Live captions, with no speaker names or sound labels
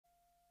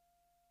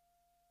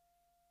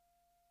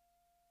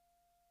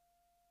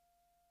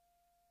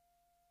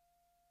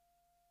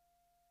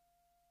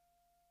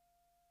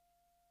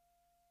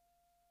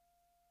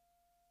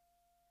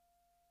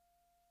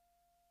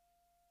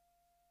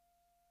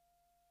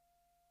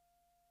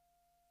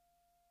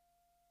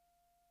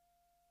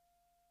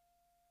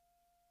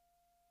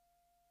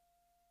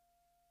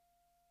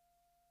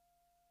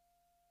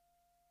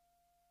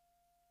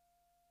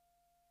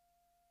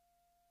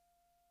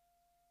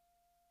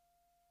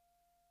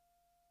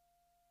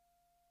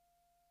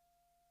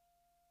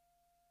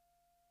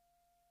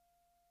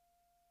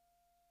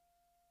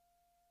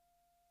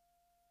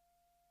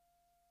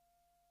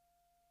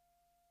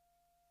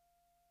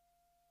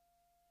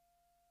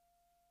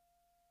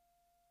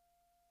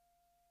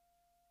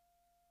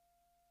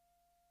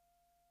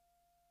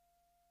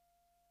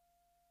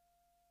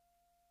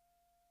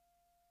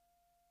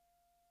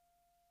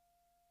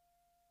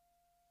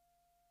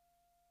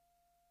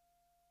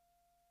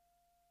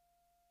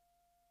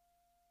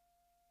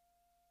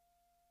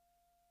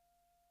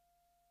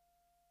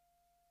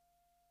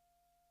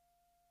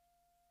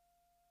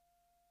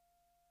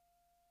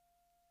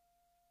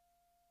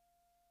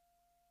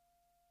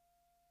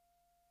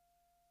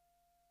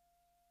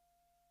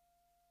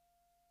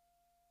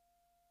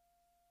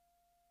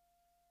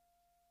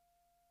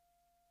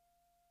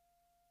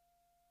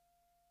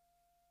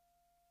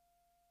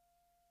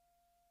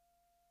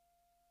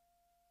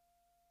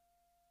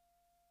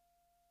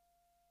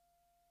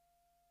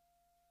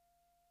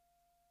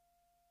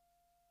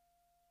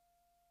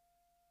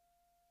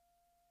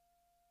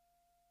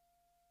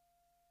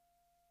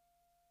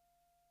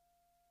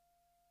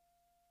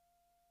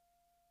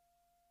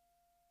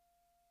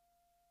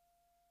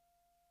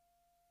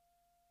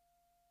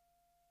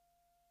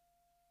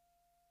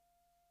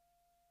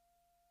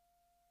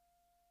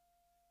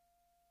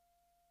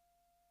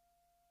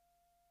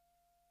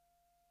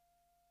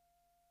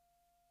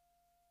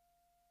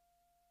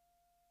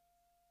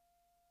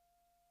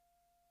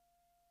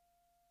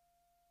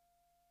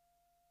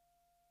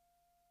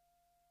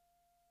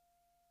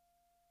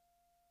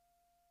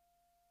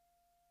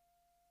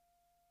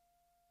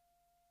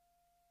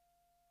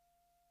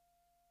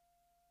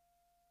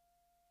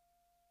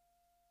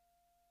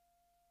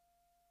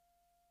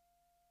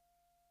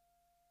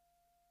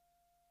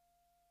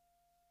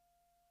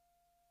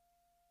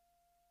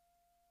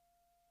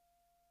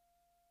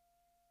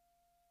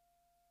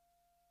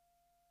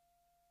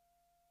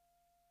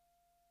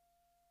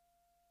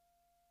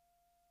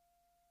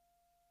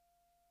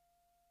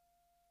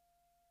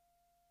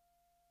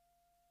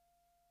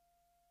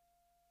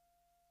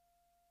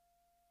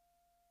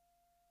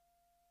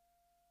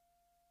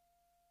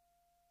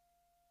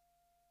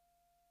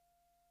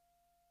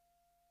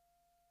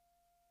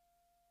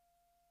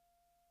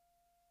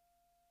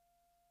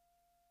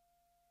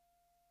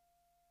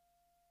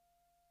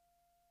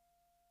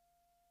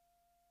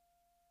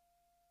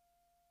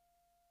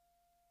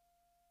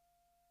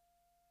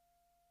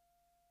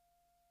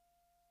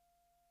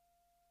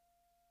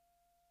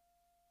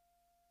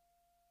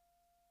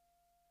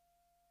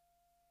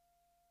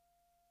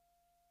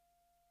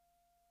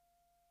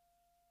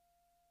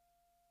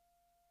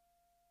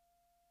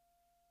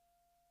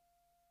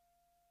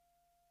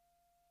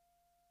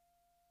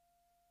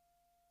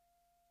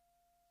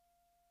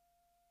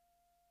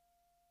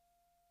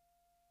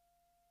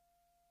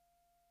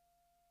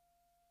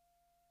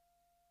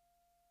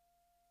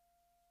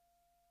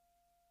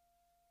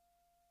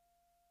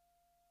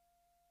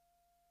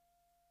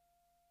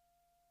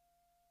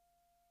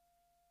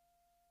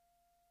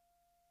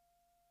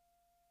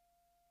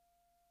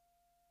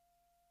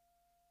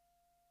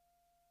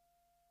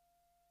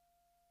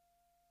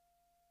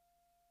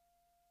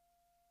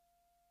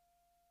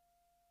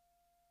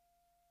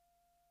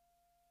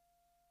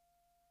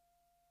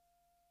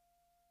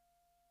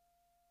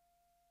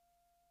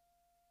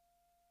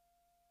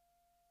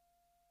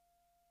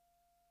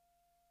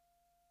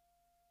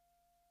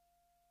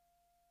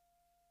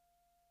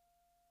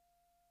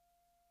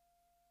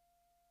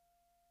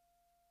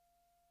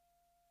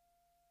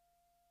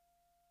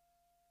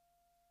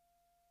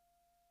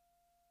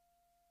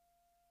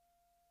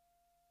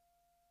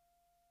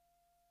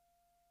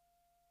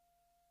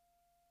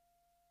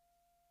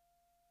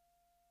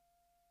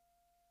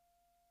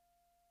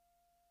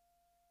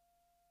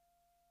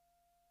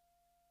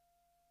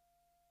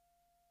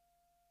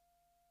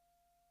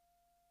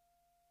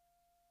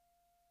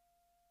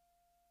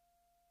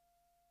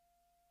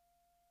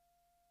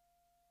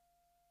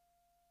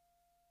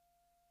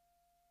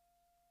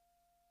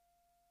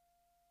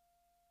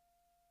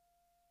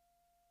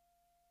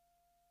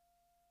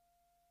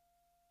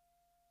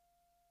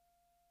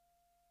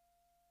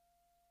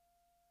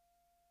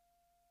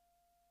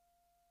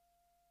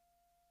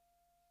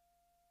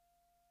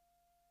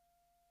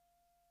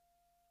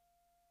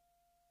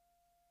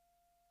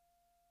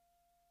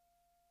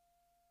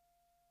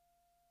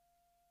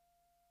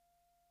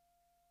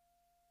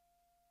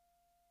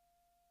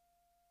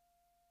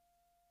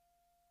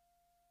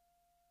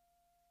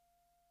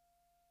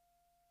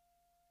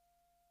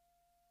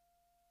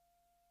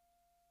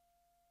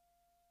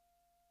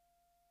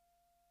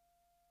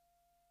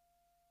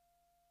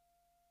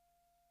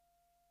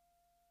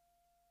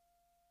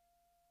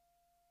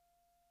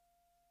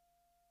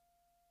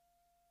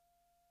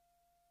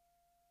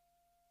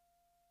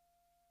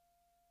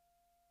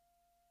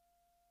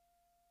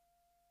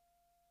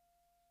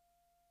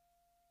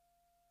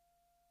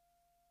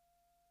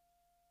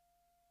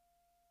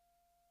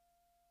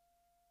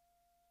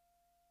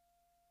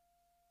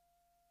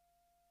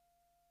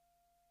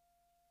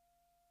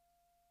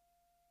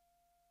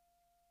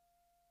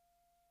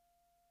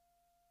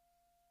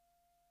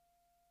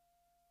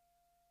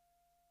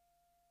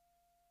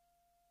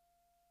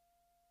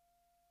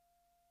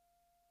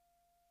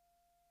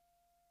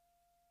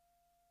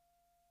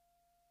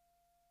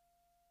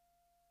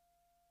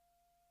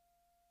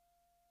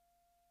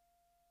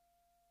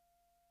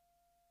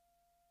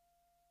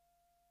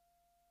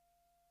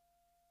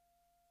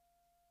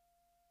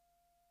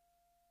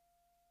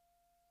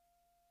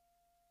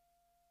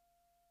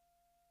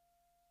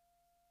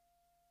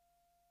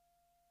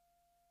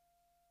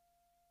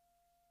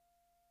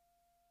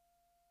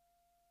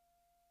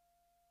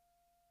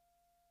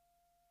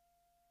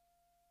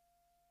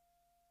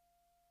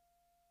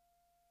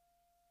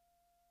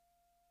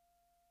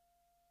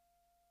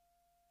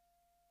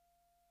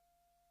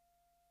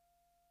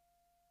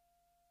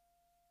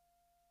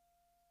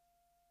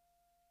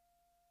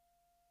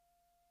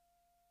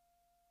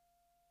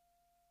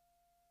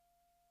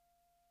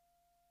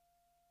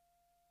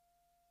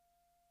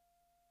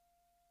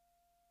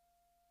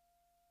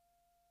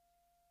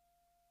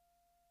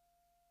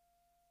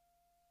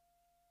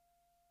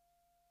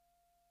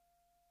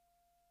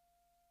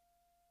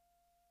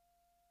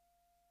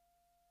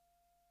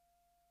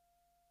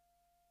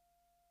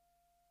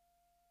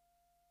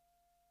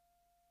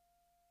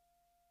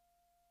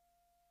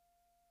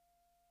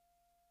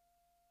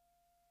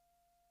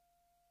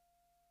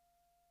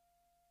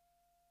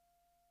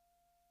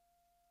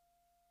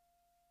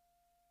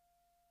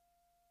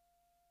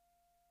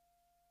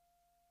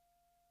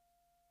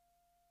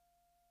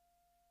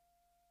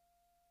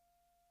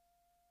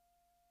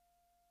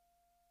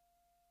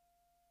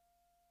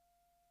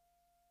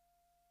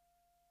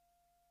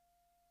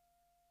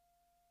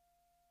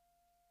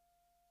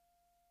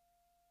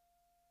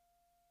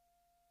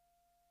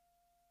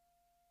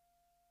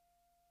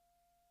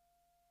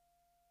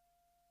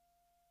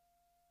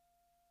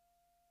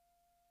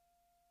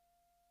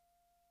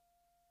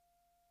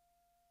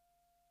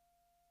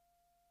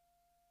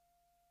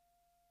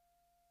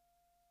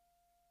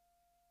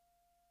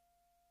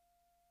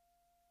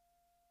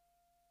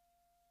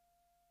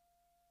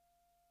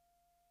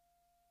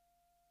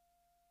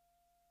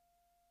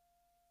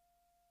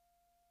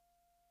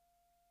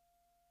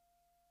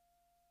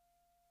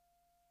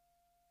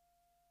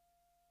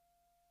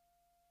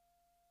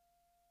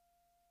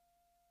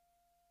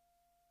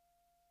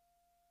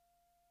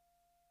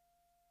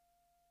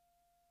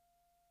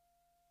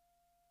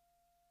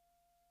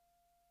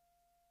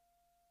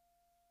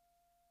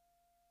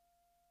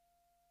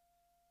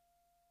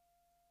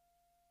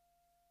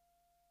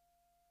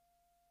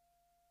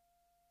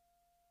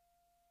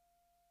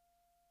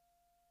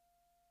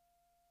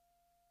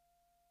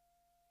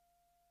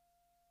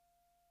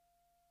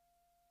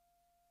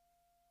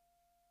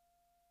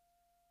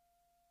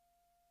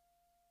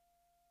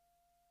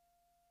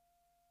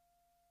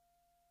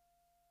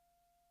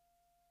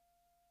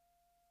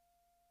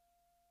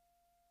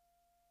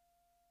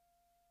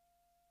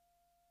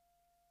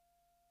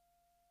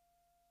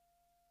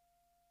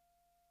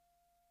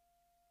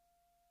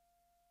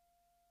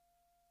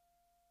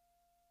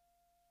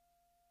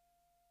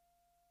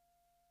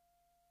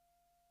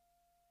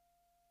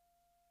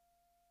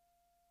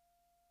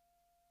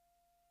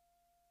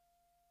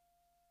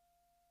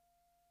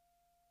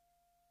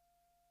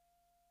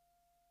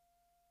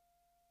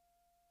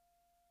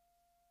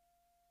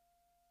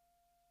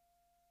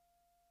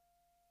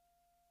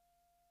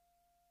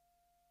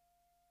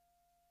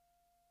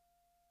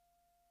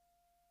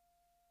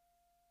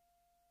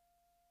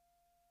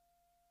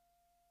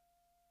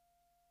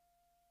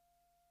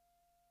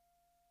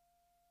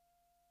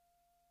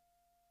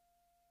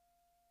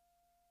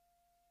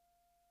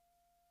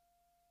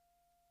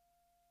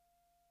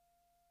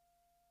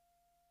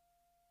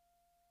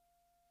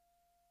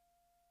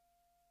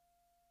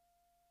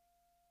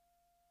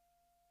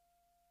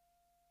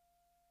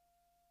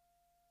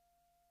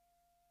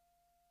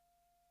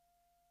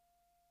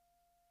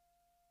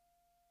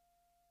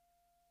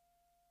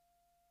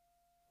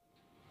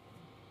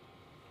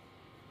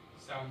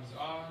Sound is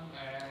on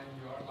and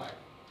you are live.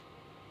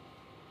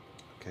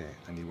 Okay,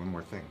 I need one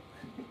more thing.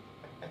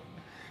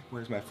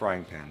 Where's my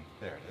frying pan?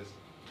 There it is.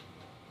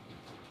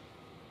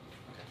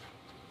 Okay.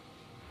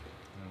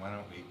 And why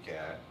don't we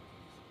get...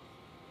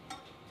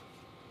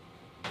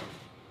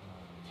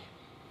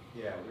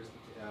 yeah, where's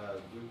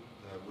the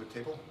wood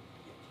table?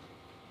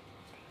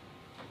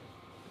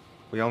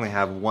 We only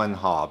have one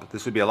hob.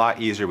 This would be a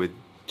lot easier with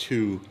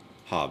two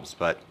hobs,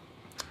 but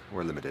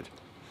we're limited.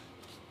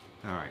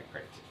 All right,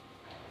 great.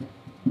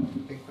 I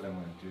think what I'm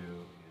going to do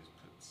is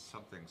put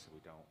something so we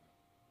don't...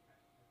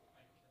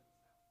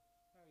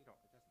 no, you don't.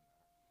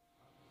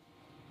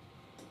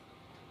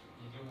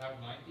 It doesn't matter. You do have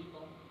 9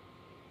 people.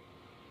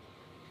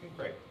 Okay,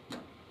 great.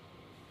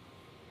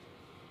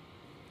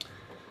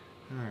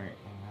 All right,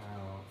 and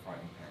now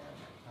frying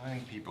pan.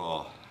 9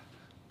 people.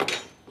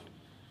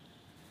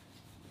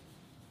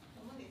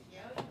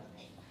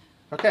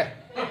 Okay.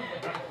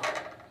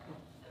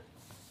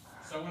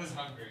 Someone is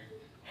hungry.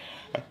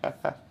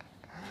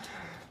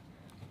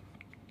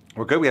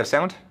 We're good? We have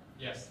sound?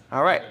 Yes.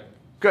 All right.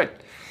 Good.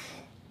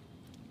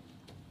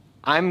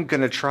 I'm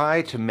going to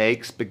try to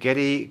make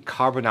spaghetti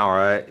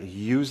carbonara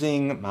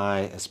using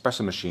my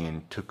espresso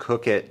machine to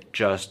cook it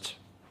just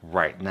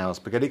right. Now,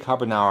 spaghetti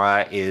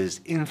carbonara is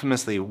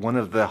infamously one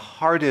of the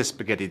hardest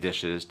spaghetti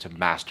dishes to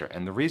master,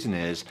 and the reason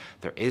is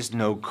there is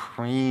no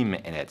cream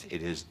in it.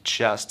 It is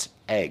just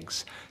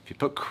eggs. If you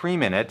put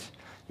cream in it,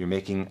 you're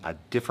making a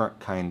different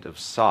kind of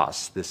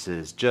sauce. This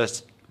is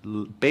just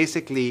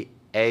basically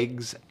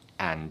eggs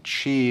and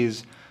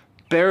cheese,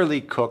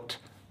 barely cooked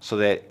so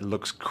that it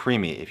looks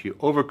creamy. If you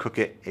overcook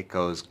it, it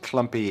goes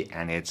clumpy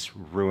and it's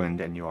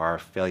ruined and you are a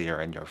failure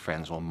and your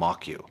friends will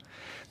mock you.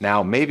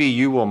 Now, maybe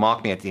you will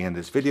mock me at the end of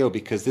this video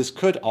because this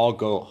could all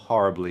go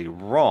horribly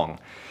wrong.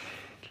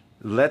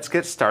 Let's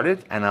get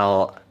started and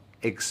I'll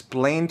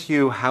explain to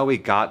you how we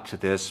got to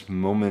this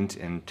moment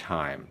in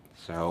time.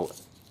 So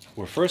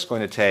we're first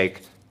going to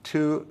take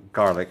 2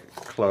 garlic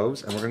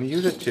cloves and we're going to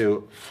use it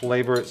to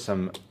flavor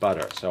some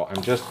butter. So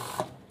I'm just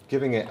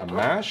giving it a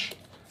mash,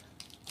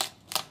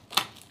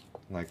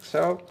 like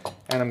so,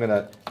 and I'm going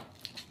to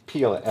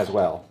peel it as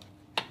well.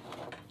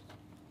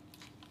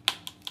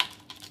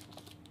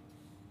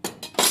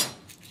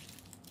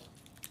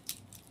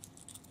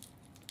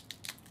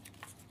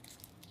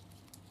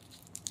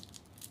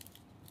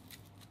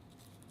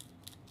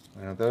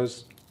 Now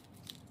those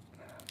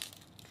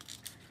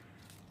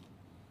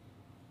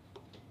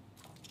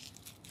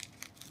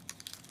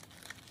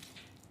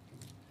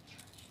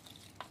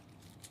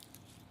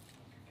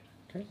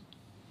okay.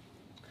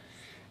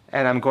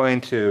 And I'm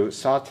going to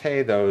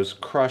saute those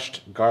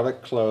crushed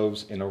garlic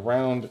cloves in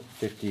around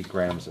 50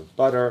 grams of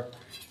butter,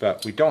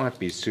 but we don't have to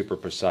be super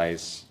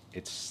precise.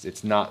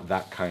 It's not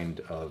that kind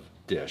of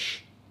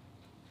dish.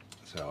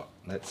 So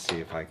let's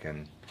see if I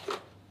can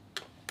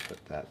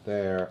put that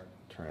there,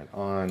 turn it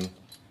on,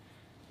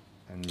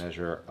 and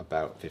measure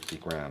about 50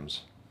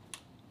 grams.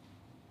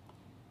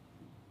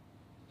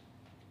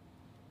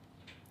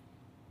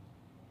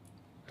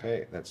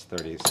 Okay, that's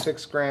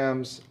 36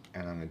 grams,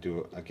 and I'm going to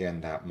do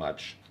again that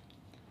much.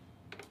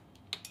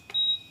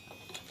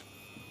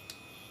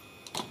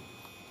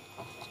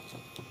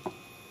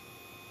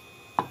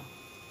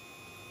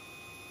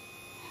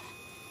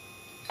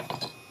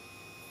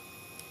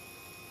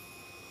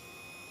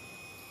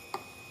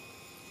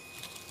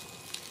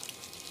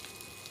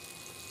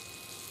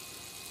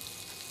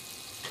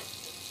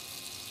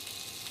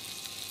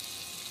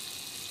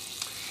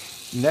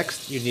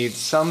 Next, you need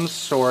some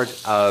sort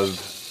of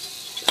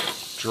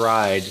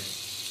dried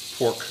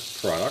pork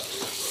product.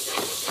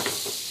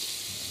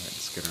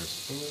 Let's get our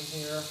spoon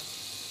here.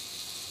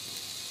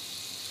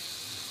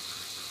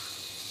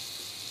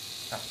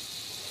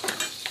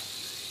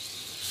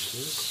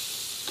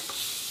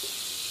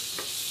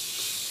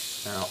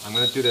 Now, I'm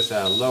going to do this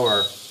at a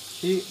lower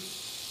heat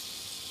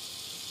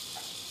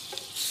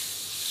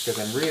because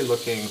I'm really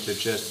looking to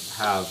just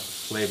have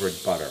flavored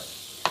butter.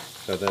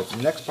 So the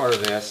next part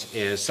of this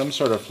is some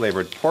sort of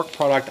flavored pork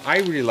product. I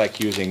really like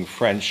using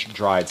French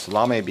dried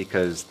salami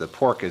because the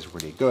pork is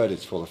really good,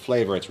 it's full of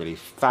flavor, it's really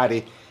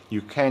fatty.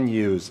 You can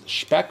use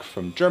Speck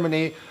from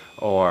Germany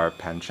or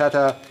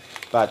pancetta,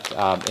 but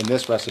in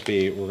this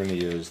recipe we're going to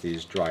use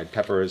these dried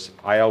peppers.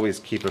 I always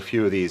keep a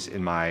few of these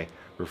in my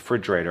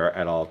refrigerator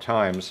at all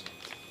times,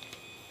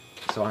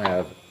 so I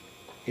have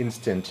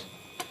instant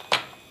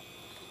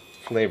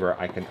flavor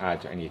I can add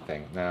to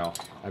anything. Now,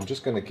 I'm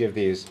just going to give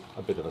these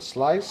a bit of a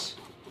slice.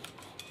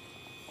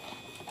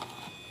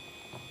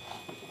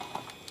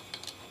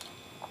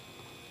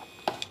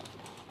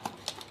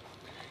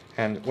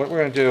 And what we're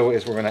going to do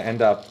is we're going to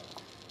end up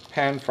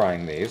pan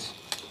frying these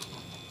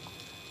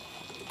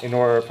in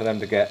order for them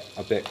to get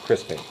a bit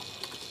crispy.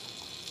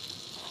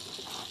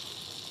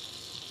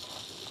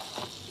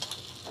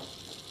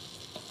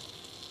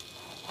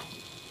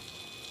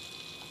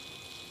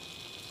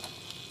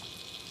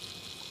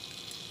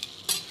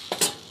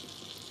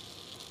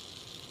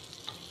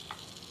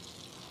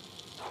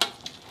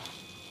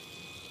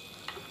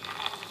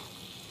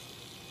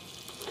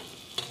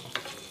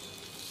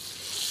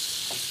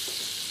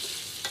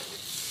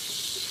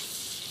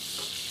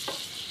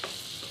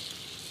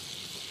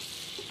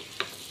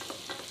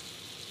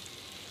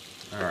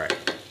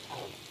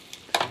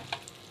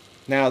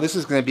 Now this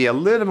is going to be a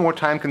little more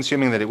time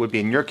consuming than it would be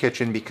in your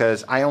kitchen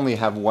because I only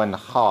have one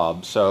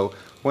hob. So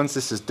once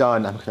this is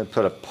done, I'm going to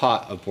put a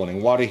pot of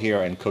boiling water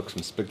here and cook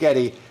some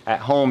spaghetti.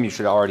 At home, you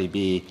should already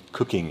be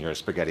cooking your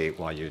spaghetti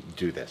while you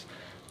do this.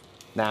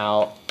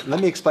 Now, let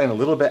me explain a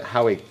little bit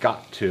how it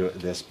got to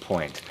this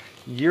point.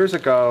 Years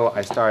ago,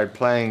 I started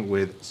playing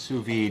with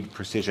sous vide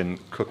precision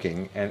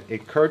cooking, and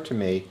it occurred to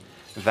me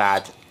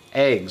that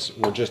eggs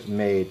were just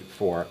made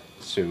for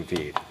sous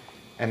vide.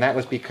 And that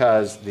was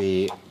because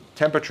the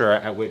temperature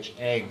at which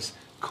eggs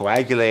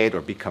coagulate or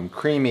become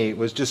creamy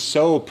was just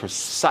so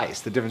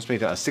precise. The difference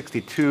between a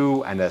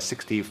 62 and a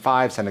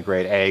 65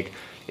 centigrade egg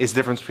is the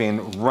difference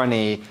between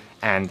runny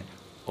and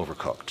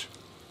overcooked.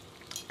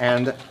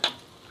 And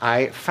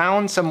I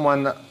found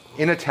someone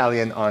in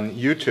Italian on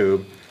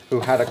YouTube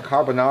who had a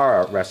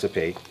carbonara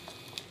recipe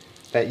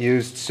that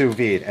used sous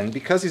vide. And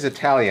because he's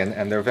Italian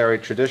and they're very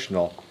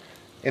traditional,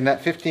 in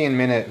that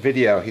 15-minute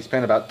video, he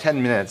spent about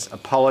 10 minutes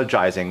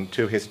apologizing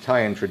to his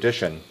Italian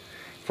tradition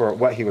for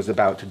what he was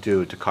about to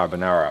do to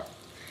carbonara.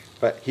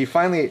 But he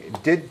finally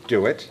did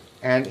do it,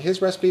 and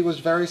his recipe was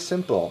very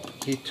simple.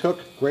 He took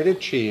grated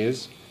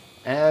cheese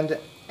and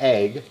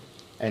egg,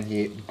 and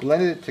he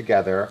blended it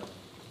together,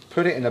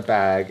 put it in a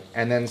bag,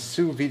 and then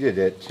sous vided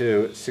it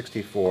to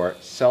 64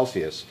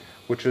 Celsius,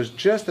 which was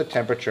just the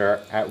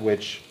temperature at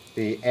which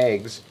the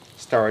eggs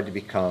started to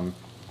become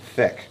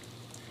thick.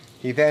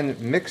 He then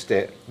mixed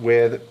it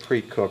with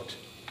pre-cooked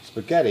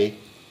spaghetti,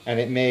 and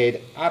it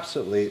made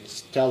absolutely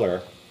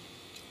stellar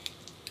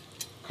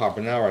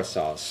carbonara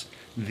sauce.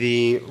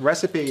 The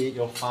recipe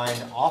you'll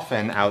find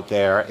often out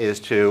there is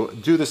to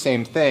do the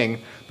same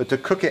thing, but to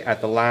cook it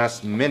at the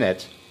last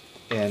minute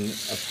in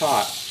a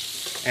pot.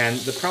 And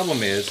the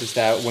problem is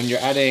that when you're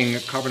adding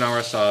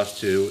carbonara sauce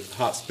to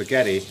hot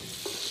spaghetti,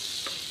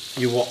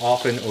 you will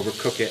often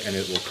overcook it and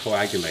it will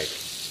coagulate.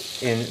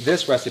 In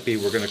this recipe,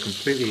 we're going to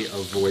completely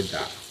avoid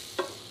that.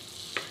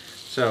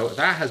 So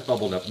that has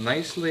bubbled up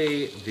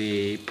nicely.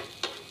 The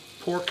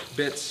pork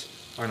bits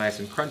are nice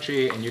and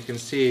crunchy, and you can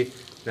see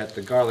that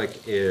the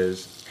garlic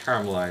is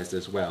caramelized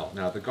as well.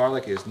 Now the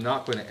garlic is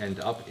not going to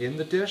end up in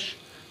the dish.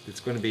 It's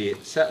going to be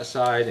set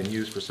aside and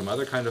used for some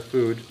other kind of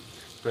food,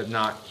 but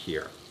not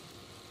here.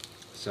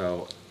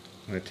 So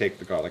I'm going to take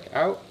the garlic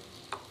out.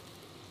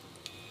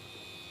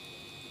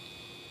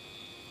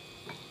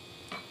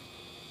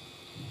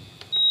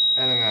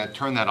 And I'm going to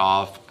turn that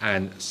off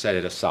and set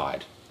it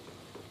aside.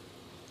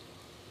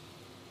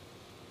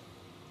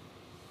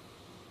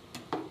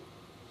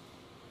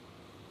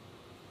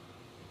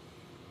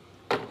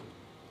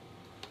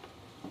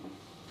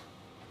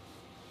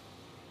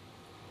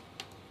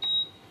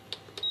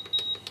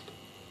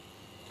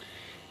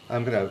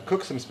 I'm going to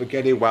cook some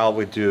spaghetti while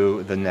we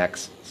do the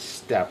next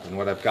step. And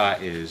what I've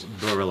got is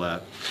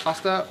Barilla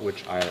pasta,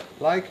 which I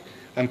like.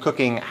 I'm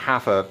cooking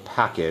half a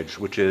package,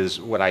 which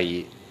is what I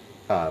eat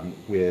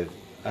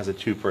as a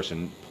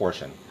two-person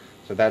portion.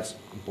 So that's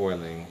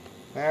boiling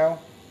now.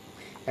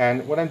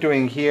 And what I'm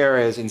doing here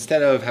is,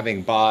 instead of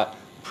having bought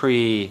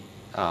grated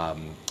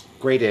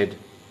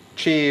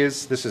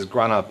cheese, this is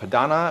grana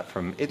padano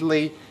from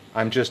Italy,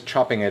 I'm just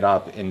chopping it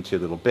up into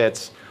little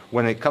bits.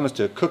 When it comes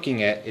to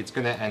cooking it, it's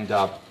going to end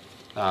up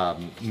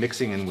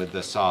mixing in with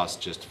the sauce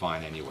just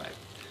fine anyway.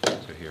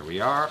 So here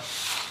we are.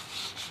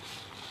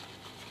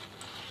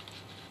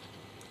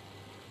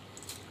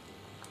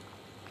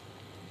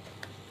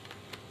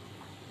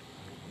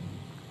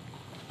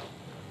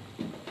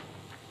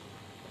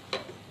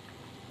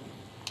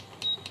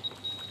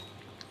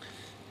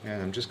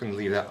 And I'm just going to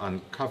leave that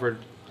uncovered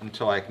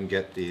until I can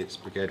get the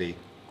spaghetti,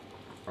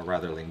 or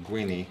rather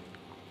linguine,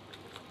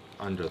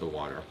 under the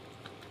water.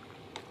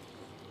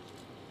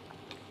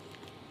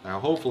 Now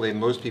hopefully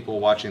most people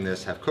watching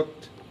this have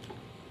cooked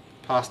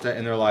pasta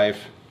in their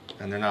life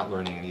and they're not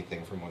learning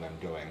anything from what I'm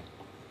doing.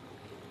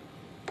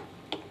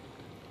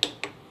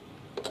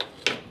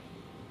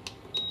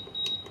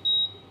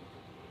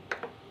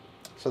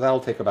 So that'll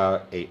take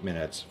about 8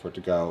 minutes for it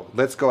to go.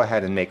 Let's go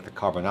ahead and make the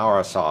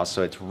carbonara sauce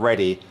so it's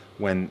ready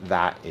when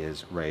that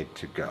is ready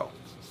to go.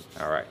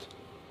 All right.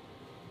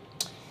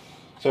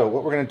 So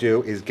what we're going to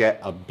do is get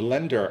a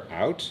blender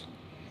out,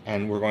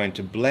 and we're going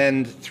to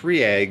blend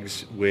 3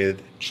 eggs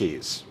with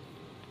cheese.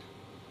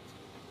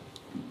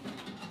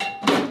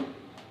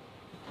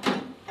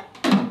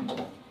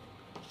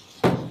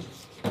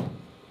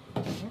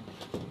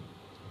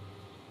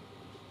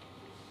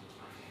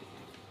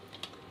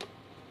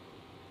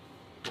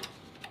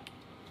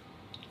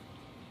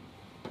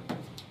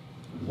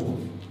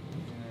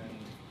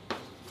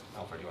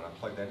 Alfred, do you want to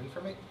plug that in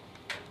for me?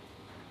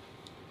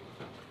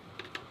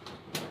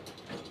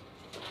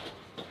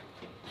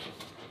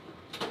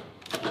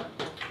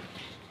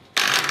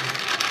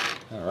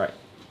 All right.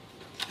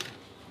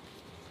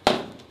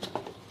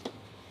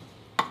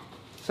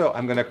 So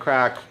I'm going to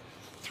crack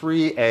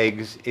 3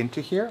 eggs into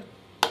here.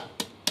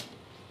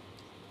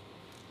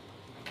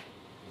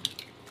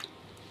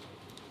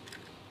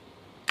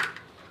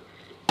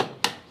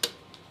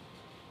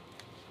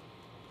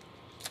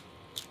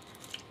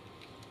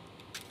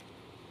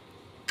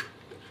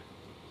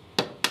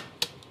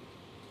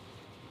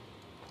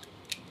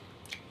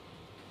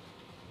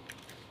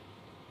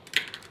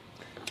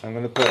 I'm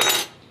going to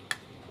put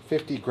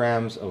 50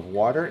 grams of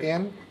water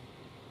in.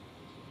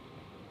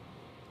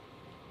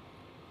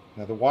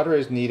 Now the water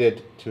is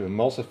needed to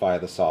emulsify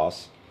the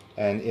sauce,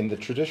 and in the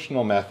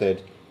traditional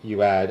method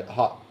you add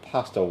hot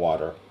pasta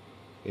water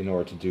in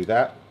order to do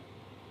that.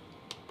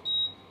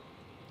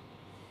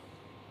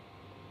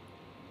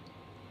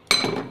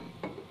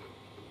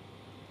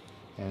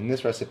 And in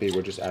this recipe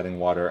we're just adding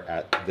water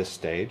at this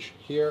stage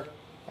here,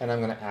 and I'm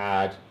going to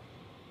add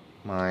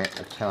my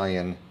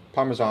Italian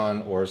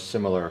Parmesan or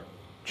similar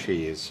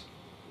cheese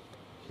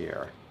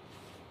here.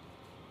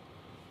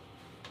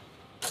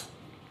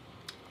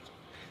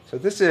 So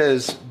this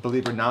is,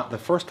 believe it or not, the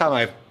first time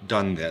I've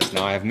done this.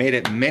 Now I've made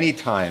it many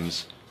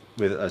times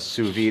with a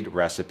sous vide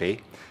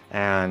recipe,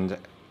 and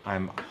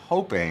I'm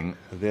hoping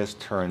this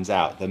turns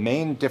out. The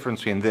main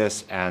difference between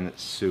this and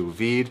sous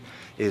vide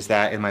is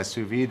that in my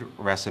sous vide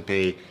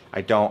recipe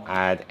I don't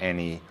add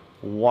any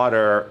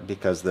water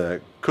because the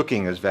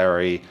cooking is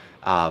very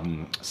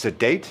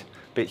sedate.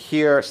 But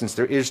here, since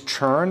there is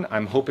churn,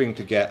 I'm hoping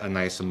to get a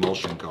nice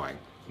emulsion going.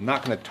 I'm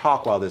not going to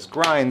talk while this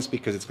grinds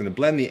because it's going to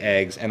blend the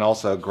eggs and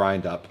also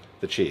grind up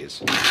the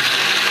cheese.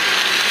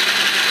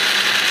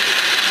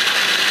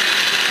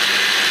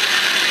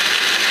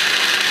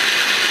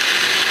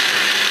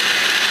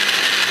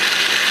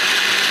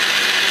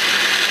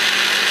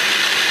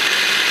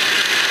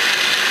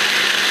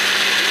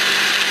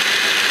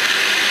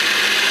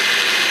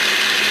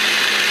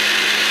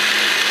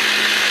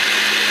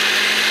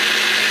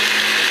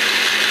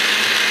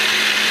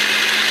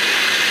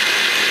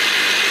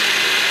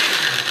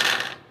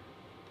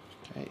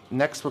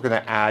 Next we're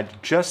going to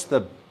add just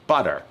the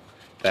butter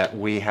that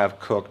we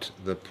have cooked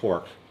the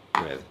pork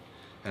with.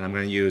 And I'm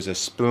going to use a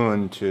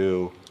spoon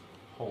to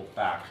hold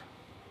back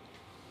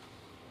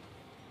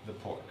the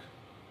pork.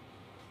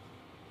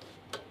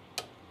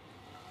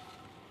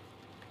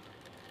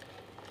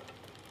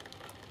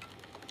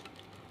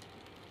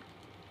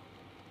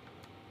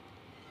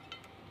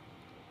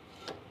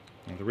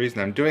 And the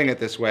reason I'm doing it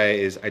this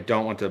way is I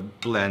don't want to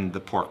blend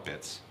the pork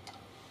bits.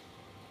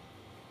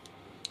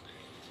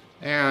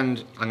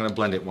 And I'm going to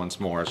blend it once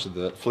more so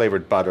the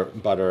flavored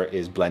butter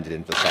is blended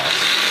into the sauce.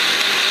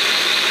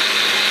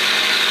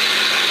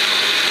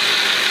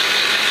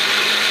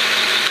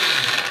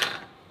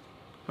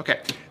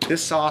 Okay,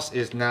 this sauce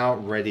is now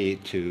ready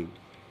to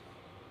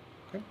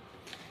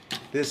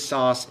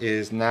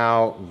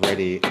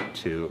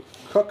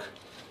cook,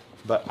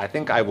 but I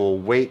think I will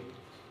wait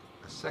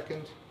a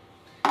second.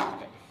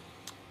 Okay.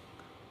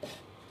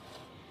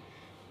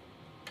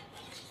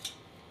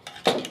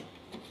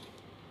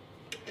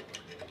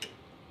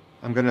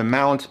 I'm going to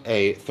mount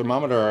a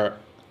thermometer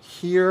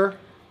here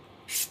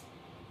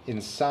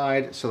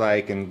inside so that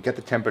I can get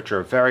the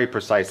temperature very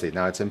precisely.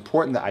 Now it's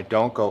important that I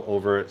don't go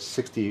over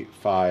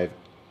 65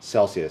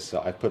 Celsius.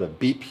 So I put a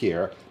beep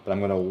here, but I'm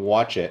going to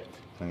watch it.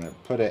 I'm going to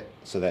put it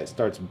so that it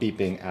starts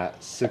beeping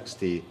at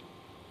 60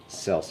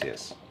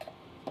 Celsius.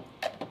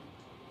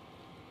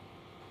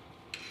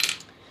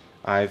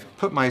 I've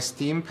put my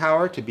steam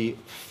power to be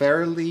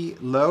fairly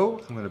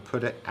low. I'm going to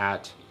put it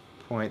at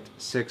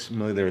 0.6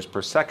 milliliters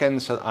per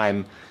second, so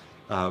I'm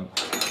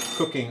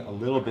cooking a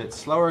little bit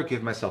slower,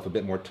 give myself a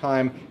bit more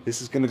time.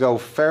 This is going to go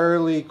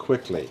fairly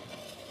quickly.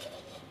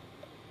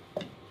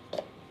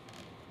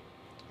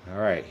 All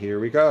right, here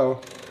we go.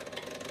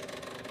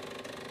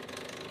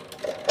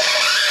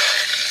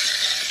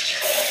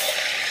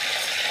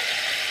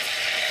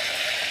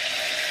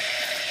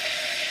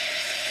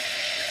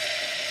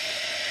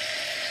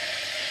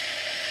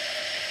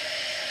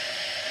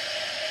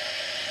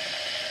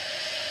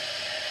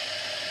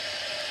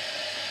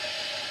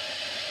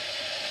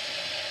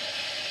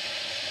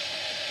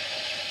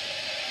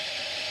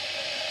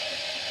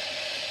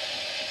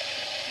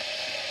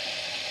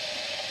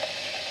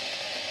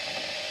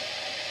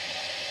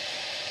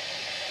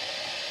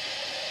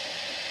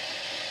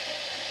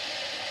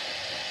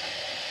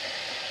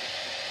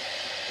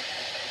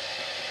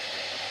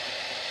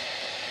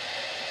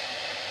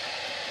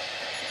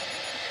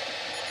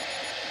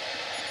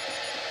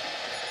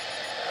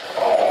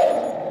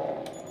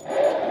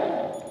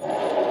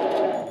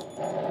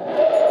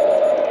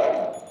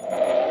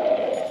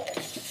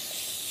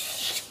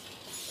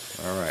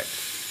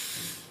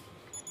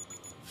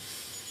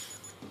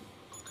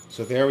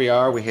 So there we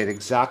are, we hit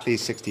exactly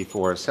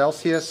 64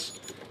 Celsius.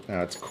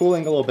 Now it's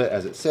cooling a little bit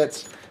as it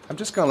sits. I'm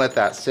just going to let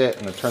that sit.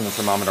 I'm going to turn the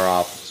thermometer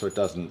off so it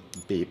doesn't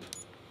beep.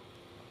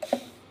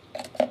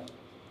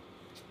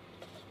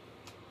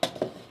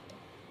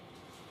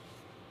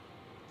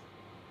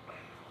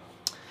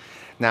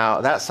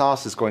 Now that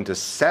sauce is going to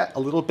set a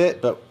little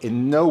bit, but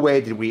in no way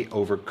did we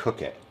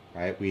overcook it,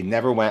 right? We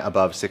never went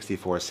above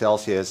 64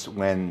 Celsius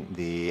when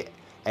the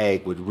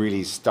egg would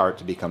really start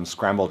to become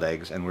scrambled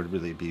eggs and would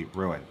really be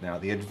ruined. Now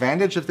the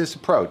advantage of this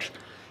approach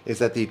is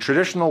that the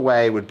traditional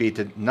way would be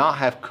to not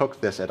have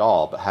cooked this at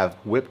all, but have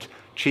whipped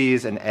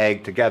cheese and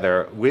egg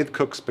together with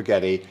cooked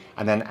spaghetti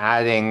and then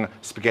adding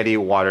spaghetti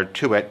water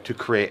to it to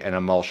create an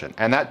emulsion.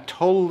 And that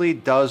totally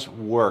does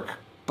work,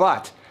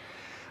 but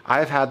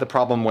I've had the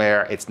problem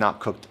where it's not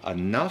cooked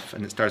enough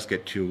and it starts to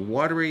get too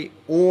watery,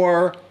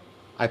 or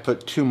I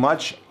put too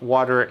much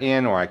water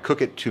in, or I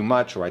cook it too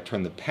much, or I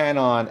turn the pan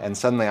on and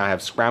suddenly I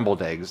have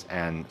scrambled eggs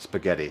and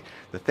spaghetti.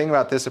 The thing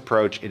about this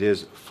approach, it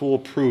is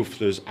foolproof.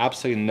 There's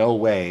absolutely no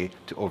way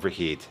to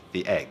overheat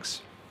the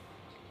eggs.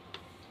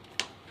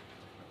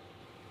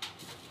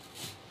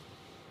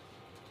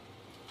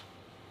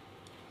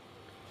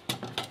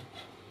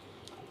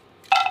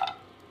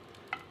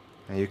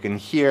 And you can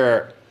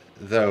hear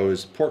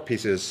those pork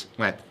pieces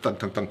went thunk,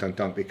 thunk, thunk, thunk,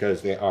 thunk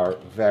because they are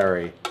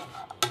very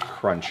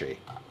crunchy.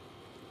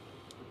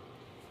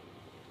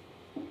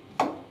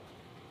 I'm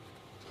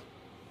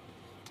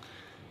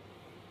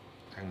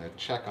going to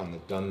check on the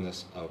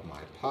doneness of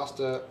my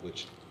pasta,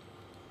 which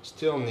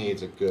still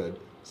needs a good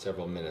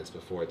several minutes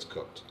before it's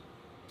cooked.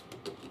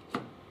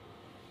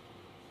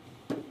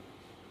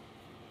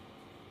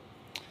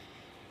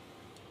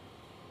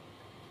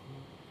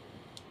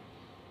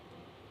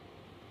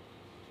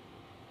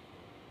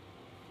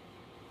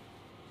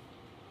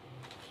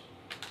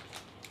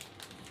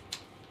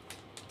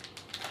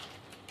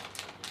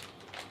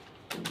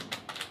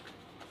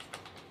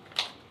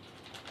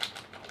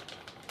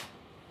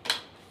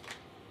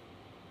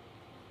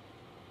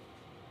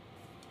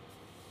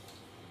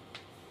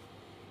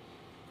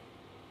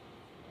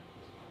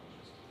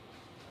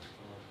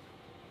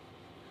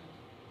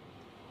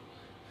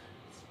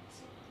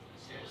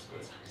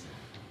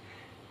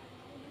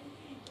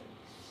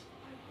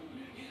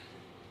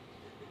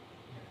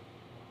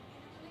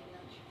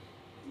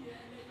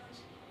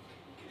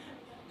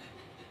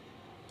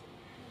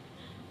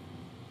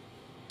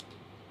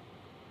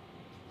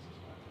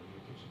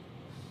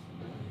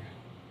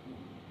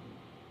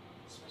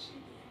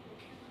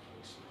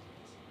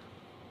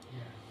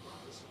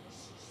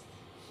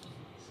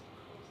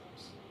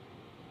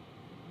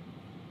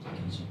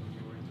 You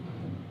were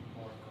doing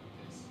more of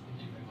this,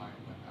 even I went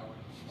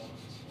follow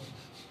this one.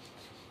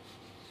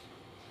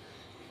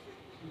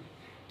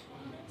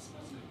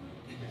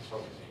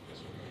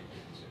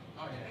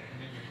 Oh yeah,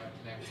 maybe like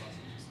lamb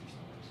sausages or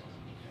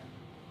something. Yeah.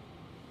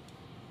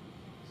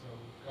 So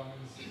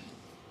comments,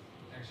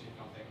 actually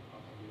nothing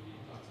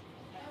really lots of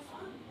people. Have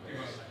fun. It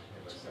was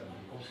like 7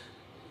 people.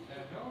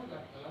 No,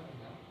 like 11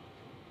 now.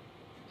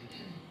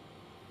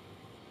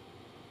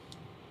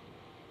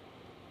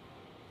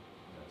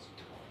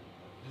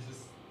 This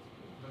is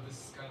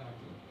kind of like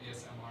the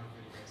ASMR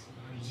videos.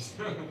 You just,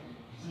 you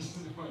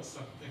just want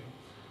something.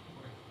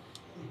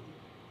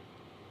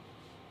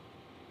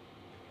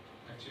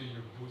 Actually,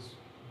 your boost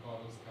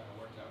bottles kind of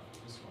worked out for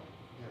this one.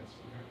 Yes.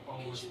 We can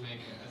always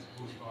make it as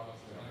boost bottles.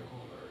 It's kind of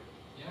cool.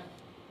 Yeah.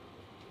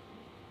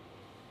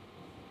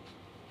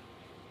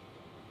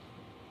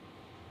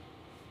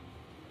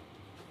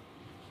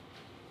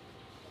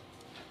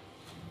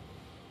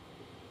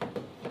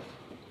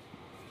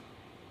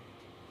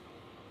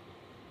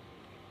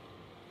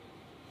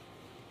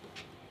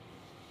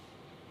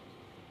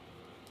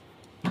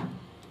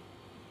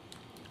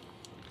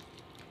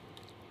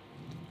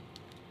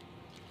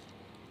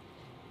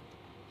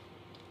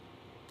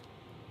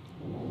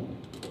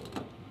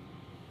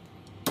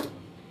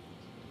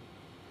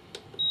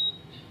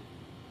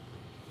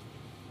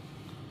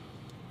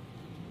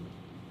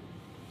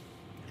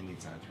 It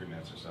needs 3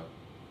 minutes or so.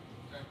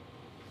 Okay.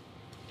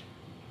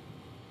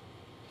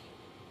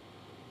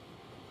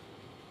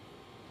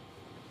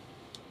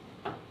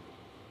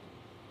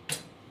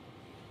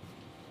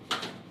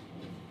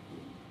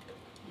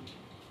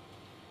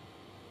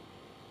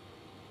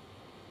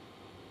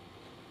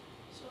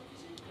 So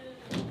is it the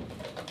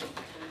temperature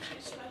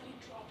is slightly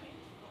dropping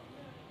on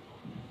the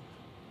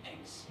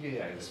eggs? Yeah,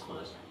 it's It's cool.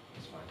 fine, right?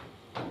 It's fine.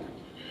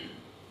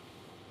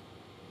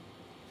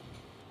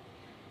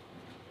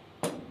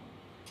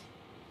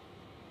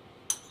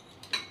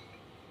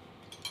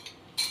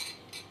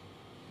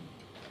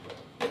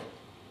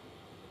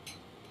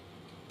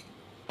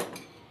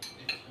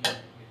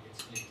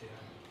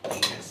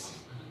 Yes.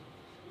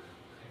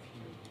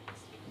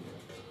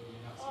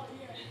 Oh,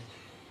 yeah.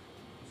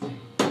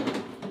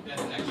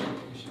 That's actually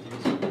what we should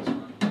use for this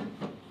one.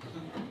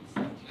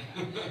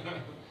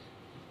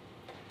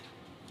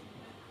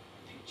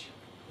 Picture.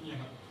 Yeah.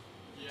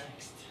 Yeah.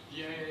 Text.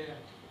 Yeah, yeah, yeah.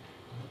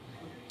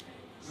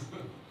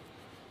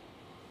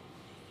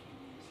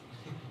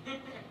 Very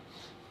famous.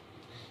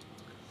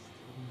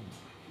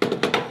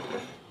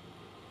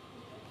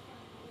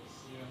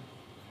 Yeah.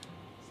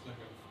 It's like a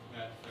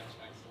bad French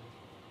accent.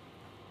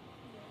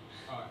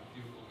 Oh,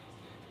 beautiful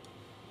Wednesday.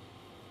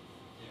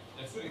 Yeah,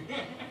 that's it.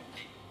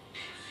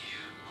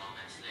 Few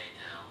moments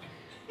later.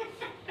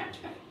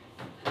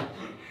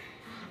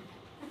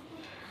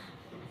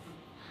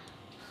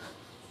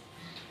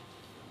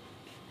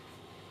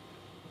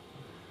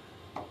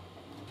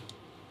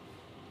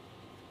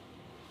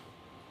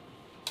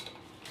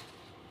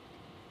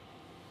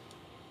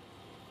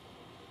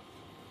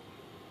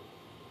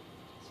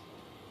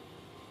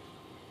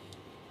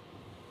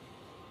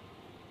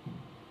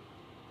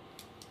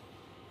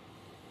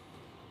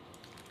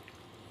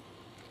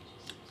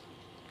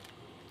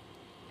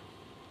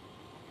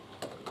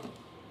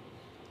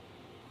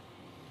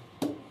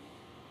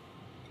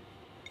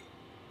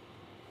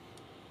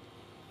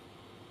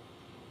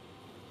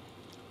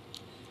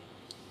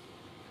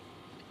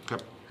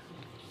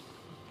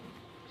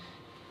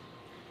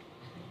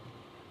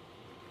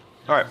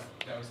 All right.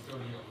 That was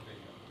totally on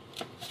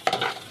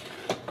video.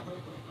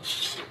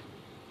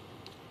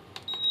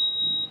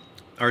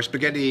 Our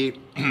spaghetti,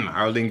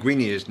 our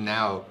linguine is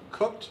now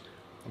cooked.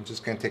 I'm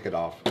just going to take it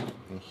off the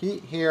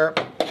heat here.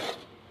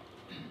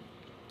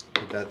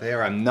 Put that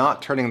there. I'm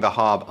not turning the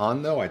hob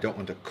on though. I don't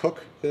want to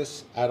cook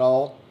this at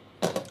all.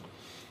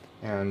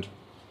 And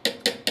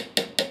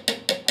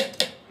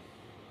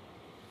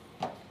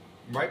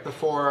right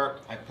before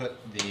I put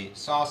the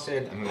sauce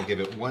in, I'm going to give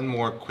it one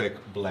more quick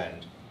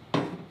blend.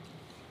 John,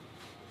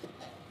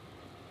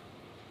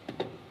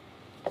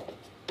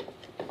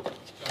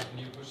 can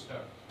you push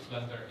the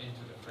blender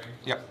into the frame?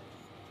 Yep.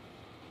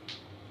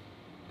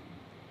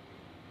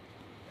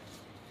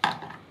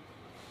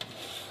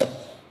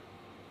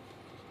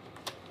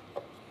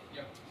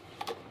 Yep.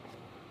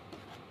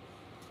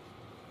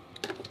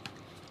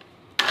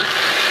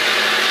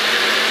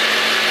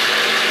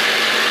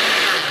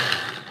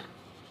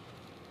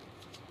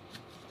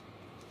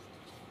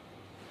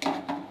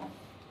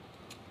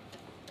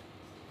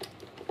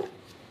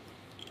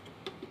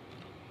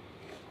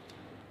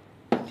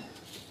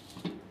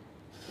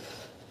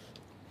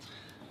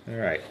 All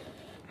right.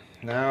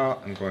 Now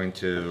I'm going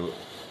to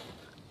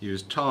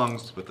use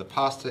tongs to put the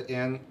pasta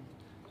in,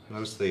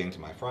 mostly into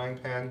my frying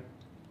pan.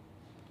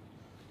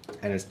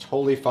 And it's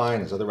totally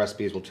fine, as other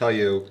recipes will tell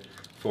you,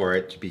 for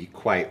it to be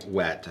quite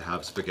wet, to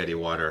have spaghetti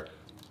water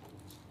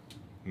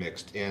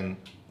mixed in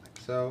like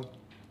so.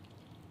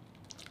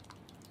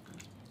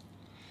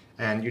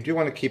 And you do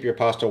want to keep your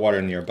pasta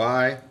water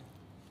nearby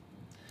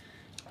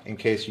in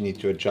case you need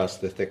to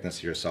adjust the thickness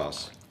of your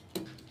sauce.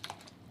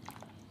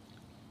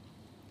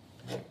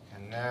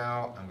 And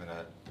now I'm going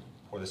to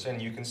pour this in.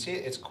 You can see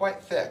it's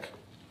quite thick.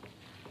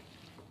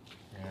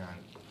 And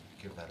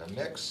give that a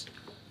mix.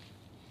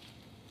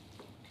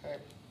 Okay.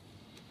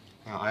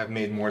 Now I've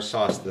made more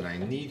sauce than I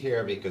need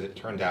here because it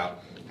turned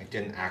out I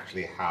didn't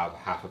actually have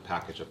half a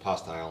package of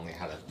pasta. I only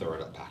had a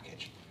third of a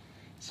package.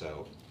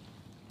 So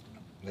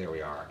there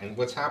we are. And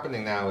what's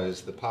happening now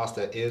is the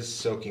pasta is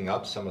soaking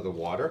up some of the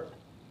water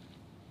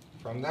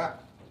from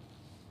that.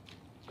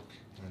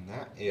 And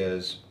that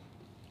is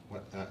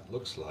what that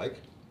looks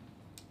like.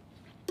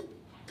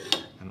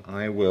 And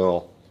I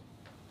will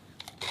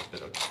put a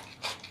bit of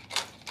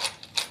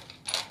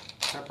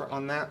pepper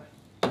on that.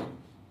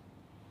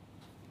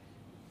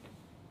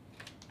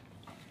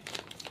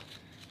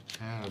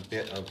 And a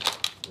bit of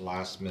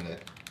last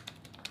minute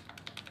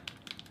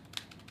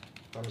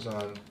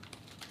Parmesan.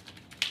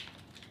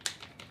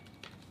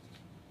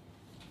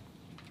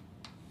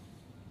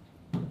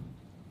 And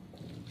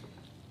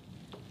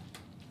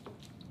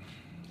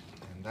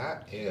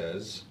that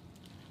is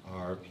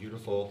our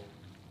beautiful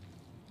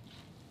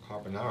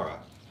carbonara.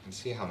 You can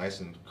see how nice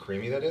and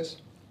creamy that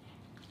is,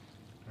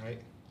 right?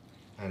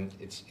 And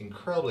it's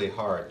incredibly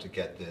hard to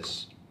get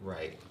this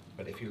right.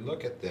 But if you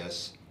look at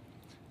this,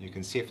 you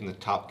can see it from the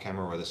top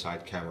camera or the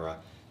side camera.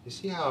 You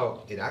see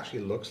how it actually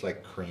looks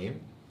like cream?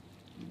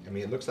 I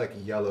mean, it looks like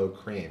yellow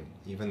cream,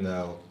 even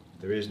though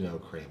there is no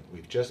cream.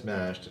 We've just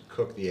managed to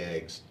cook the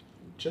eggs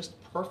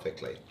just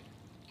perfectly.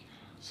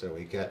 So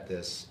we get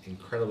this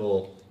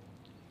incredible,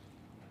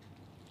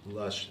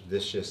 lush,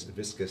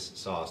 viscous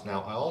sauce.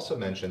 Now, I also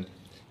mentioned,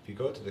 if you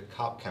go to the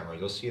top camera,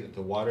 you'll see that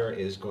the water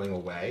is going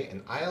away.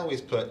 And I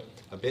always put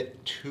a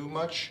bit too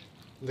much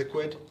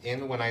liquid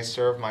in when I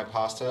serve my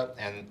pasta.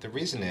 And the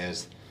reason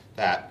is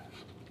that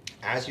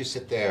as you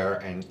sit there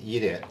and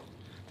eat it,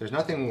 there's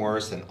nothing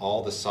worse than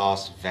all the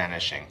sauce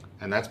vanishing.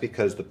 And that's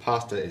because the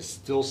pasta is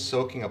still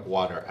soaking up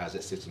water as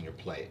it sits on your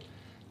plate.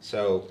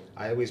 So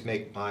I always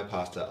make my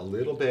pasta a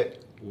little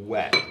bit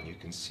wet. You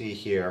can see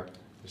here,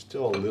 there's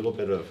still a little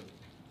bit of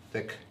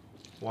thick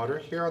water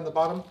here on the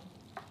bottom.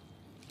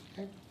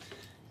 Okay.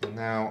 And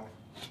now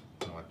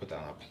I put that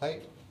on a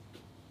plate.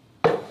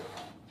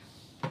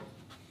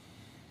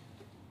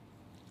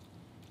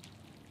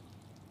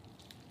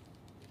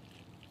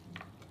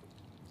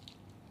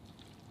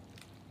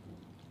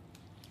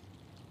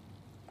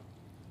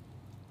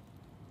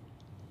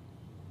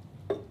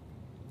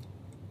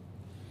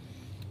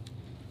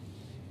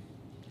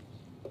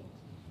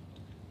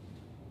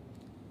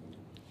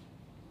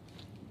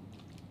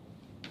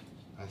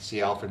 I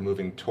see Alfred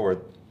moving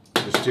toward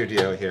the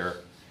studio here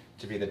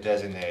to be the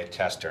designated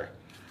tester.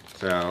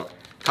 So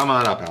come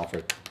on up,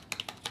 Alfred.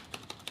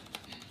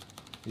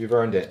 You've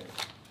earned it.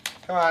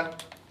 Come on.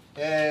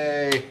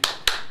 Yay.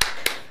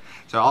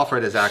 So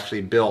Alfred has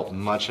actually built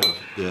much of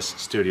this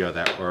studio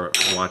that we're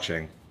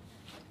watching.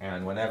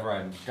 And whenever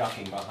I'm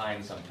ducking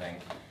behind something,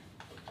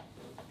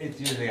 it's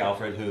usually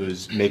Alfred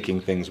who's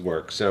making things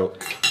work. So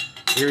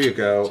here you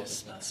go.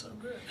 Just smells so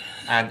good.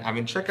 And I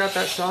mean, check out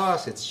that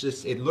sauce. It's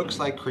just, it looks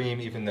like cream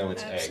even though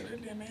it's egg.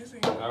 Absolutely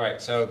amazing. All right,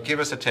 so give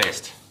us a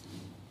taste.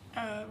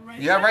 Right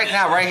Yeah, now? right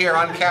now, right here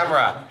on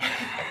camera.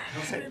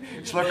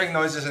 Slurping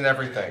noises and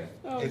everything.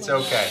 Oh It's my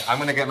okay. I'm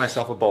gonna get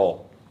myself a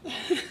bowl.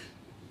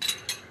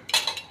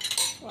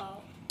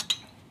 Wow.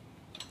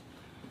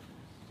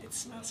 It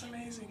smells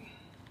amazing.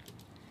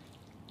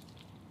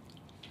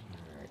 All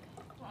right.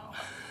 Wow.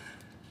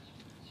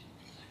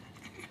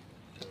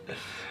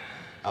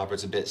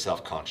 Albert's a bit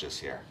self-conscious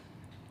here.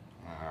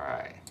 All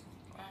right.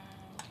 Wow.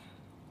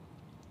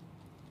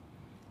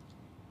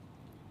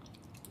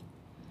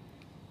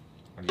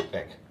 What do you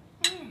think?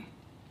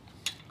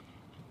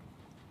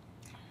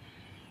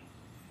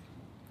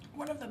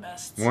 One of the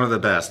best. One of the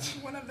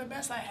best. One of the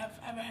best I have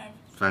ever had.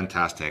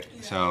 Fantastic.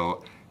 Yeah.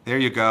 So there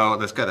you go.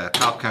 Let's get a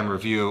top cam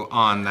review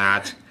on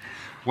that.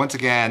 Once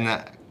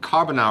again,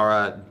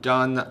 carbonara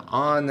done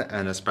on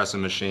an espresso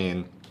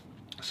machine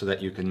so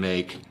that you can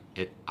make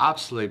it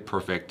absolutely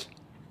perfect.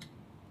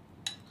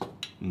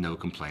 No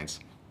complaints.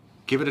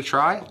 Give it a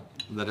try.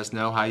 Let us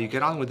know how you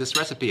get on with this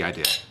recipe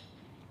idea.